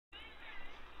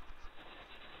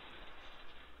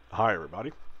Hi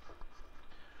everybody.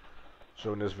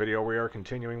 So in this video we are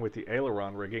continuing with the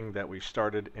aileron rigging that we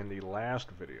started in the last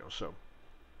video. So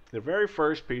the very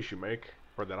first piece you make,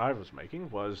 or that I was making,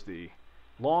 was the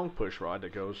long push rod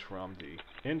that goes from the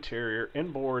interior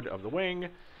inboard of the wing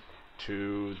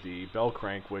to the bell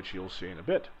crank, which you'll see in a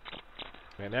bit.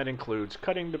 And that includes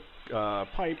cutting the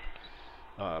pipe,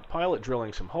 pilot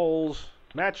drilling some holes,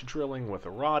 match drilling with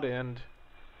a rod end,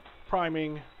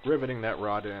 priming, riveting that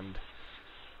rod end,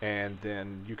 and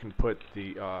then you can put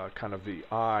the kind of the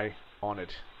eye on it,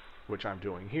 which I'm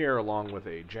doing here, along with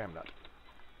a jam nut.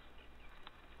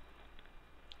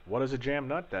 What is a jam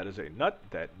nut? That is a nut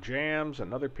that jams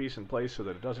another piece in place so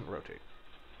that it doesn't rotate,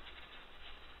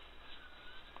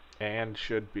 and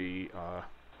should be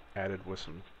added with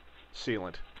some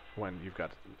sealant when you've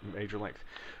got major length.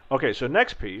 Okay, so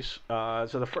next piece.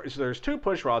 So there's two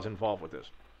push rods involved with this.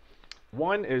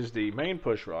 One is the main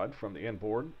push rod from the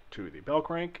inboard to the bell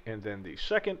crank, and then the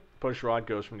second push rod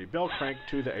goes from the bell crank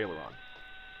to the aileron.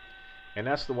 And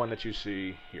that's the one that you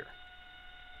see here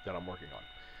that I'm working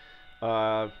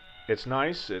on. It's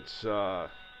nice. It's powder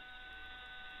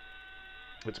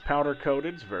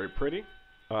coated. It's very pretty.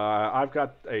 I've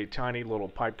got a tiny little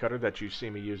pipe cutter that you see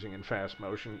me using in fast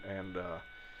motion, and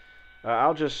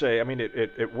I'll just say, I mean,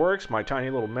 it works. My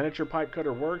tiny little miniature pipe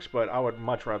cutter works, but I would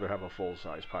much rather have a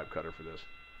full-size pipe cutter for this.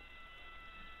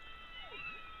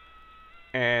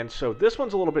 And so this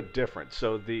one's a little bit different.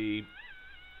 So the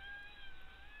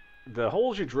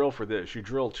holes you drill for this, you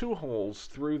drill 2 holes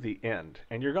through the end,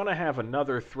 and you're going to have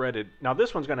another threaded. Now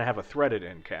this one's going to have a threaded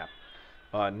end cap,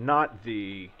 not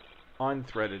the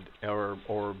unthreaded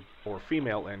or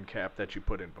female end cap that you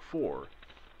put in before.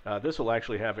 This will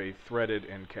actually have a threaded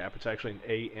end cap. It's actually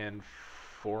an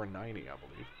AN490, I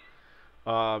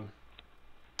believe.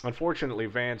 Unfortunately,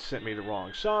 Vans sent me the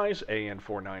wrong size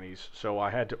AN490s, so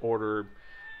I had to order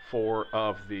 4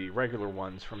 of the regular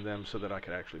ones from them so that I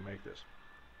could actually make this.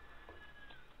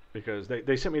 Because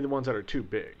they sent me the ones that are too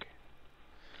big.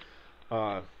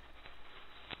 And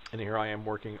here I am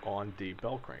working on the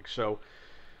bell crank. So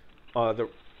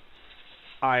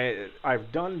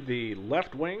I've done the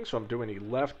left wing, so I'm doing the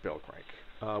left bell crank,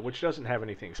 which doesn't have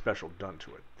anything special done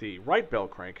to it. The right bell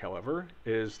crank, however,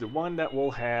 is the one that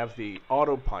will have the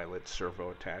autopilot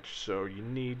servo attached, so you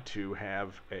need to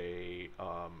have a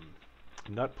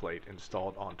nut plate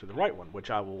installed onto the right one, which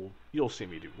you'll see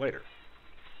me do later.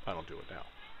 I don't do it now.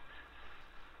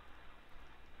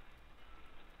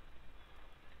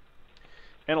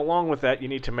 And along with that, you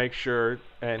need to make sure,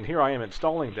 and here I am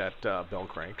installing that bell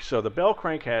crank. So the bell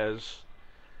crank has,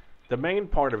 the main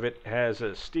part of it has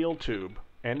a steel tube,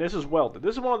 and this is welded.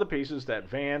 This is one of the pieces that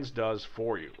Vans does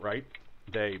for you, right?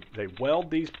 They weld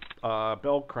these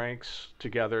bell cranks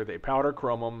together, they powder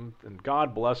chrome them, and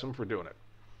God bless them for doing it.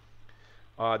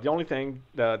 The only thing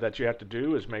that you have to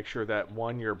do is make sure that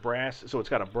your brass, so it's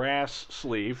got a brass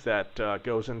sleeve that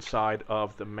goes inside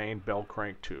of the main bell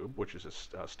crank tube, which is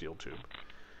a steel tube.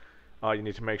 You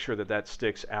need to make sure that that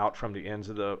sticks out from the ends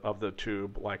of the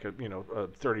tube, like a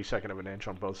 32nd of an inch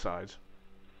on both sides,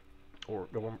 or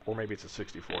maybe it's a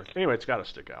 64th. Anyway, it's got to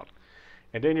stick out.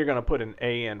 And then you're going to put an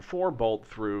AN4 bolt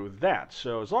through that.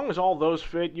 So as long as all those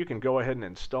fit, you can go ahead and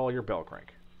install your bell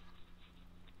crank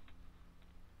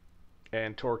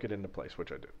and torque it into place,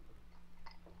 which I did.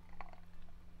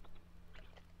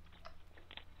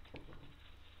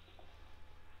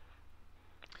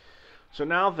 So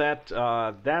now that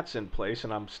that's in place,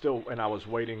 and I was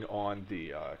waiting on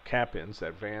the cap ends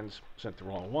that Vans sent the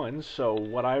wrong ones. So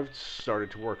what I've started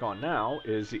to work on now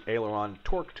is the aileron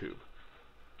torque tube.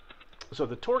 So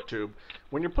the torque tube,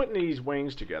 when you're putting these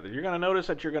wings together, you're going to notice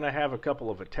that you're going to have a couple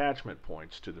of attachment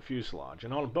points to the fuselage,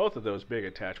 and on both of those big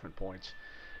attachment points,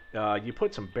 you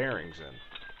put some bearings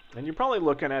in. And you're probably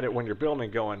looking at it when you're building,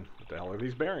 going, "What the hell are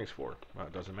these bearings for?" Well,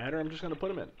 it doesn't matter. I'm just going to put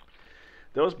them in.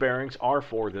 Those bearings are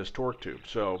for this torque tube.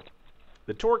 So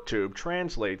the torque tube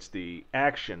translates the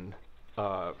action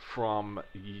from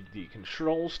the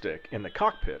control stick in the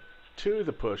cockpit to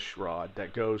the push rod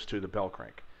that goes to the bell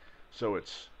crank. So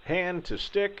it's hand to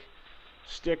stick,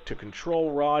 stick to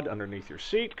control rod underneath your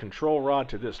seat, control rod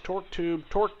to this torque tube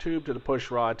to the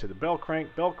push rod to the bell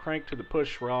crank to the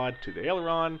push rod to the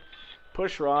aileron,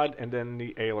 push rod, and then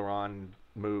the aileron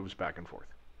moves back and forth.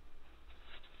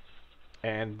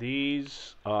 And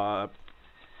these torque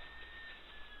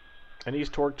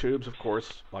tubes, of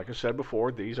course, like I said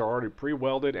before, these are already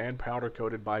pre-welded and powder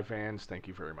coated by Vans. Thank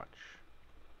you very much.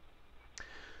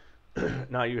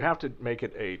 Now you have to make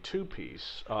it a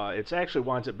 2-piece. It actually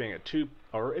winds up being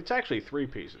it's actually 3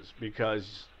 pieces,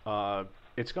 because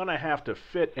it's going to have to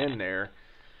fit in there,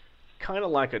 kind of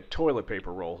like a toilet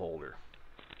paper roll holder.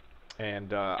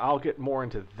 And I'll get more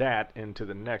into that into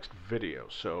the next video,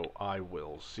 so I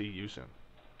will see you soon.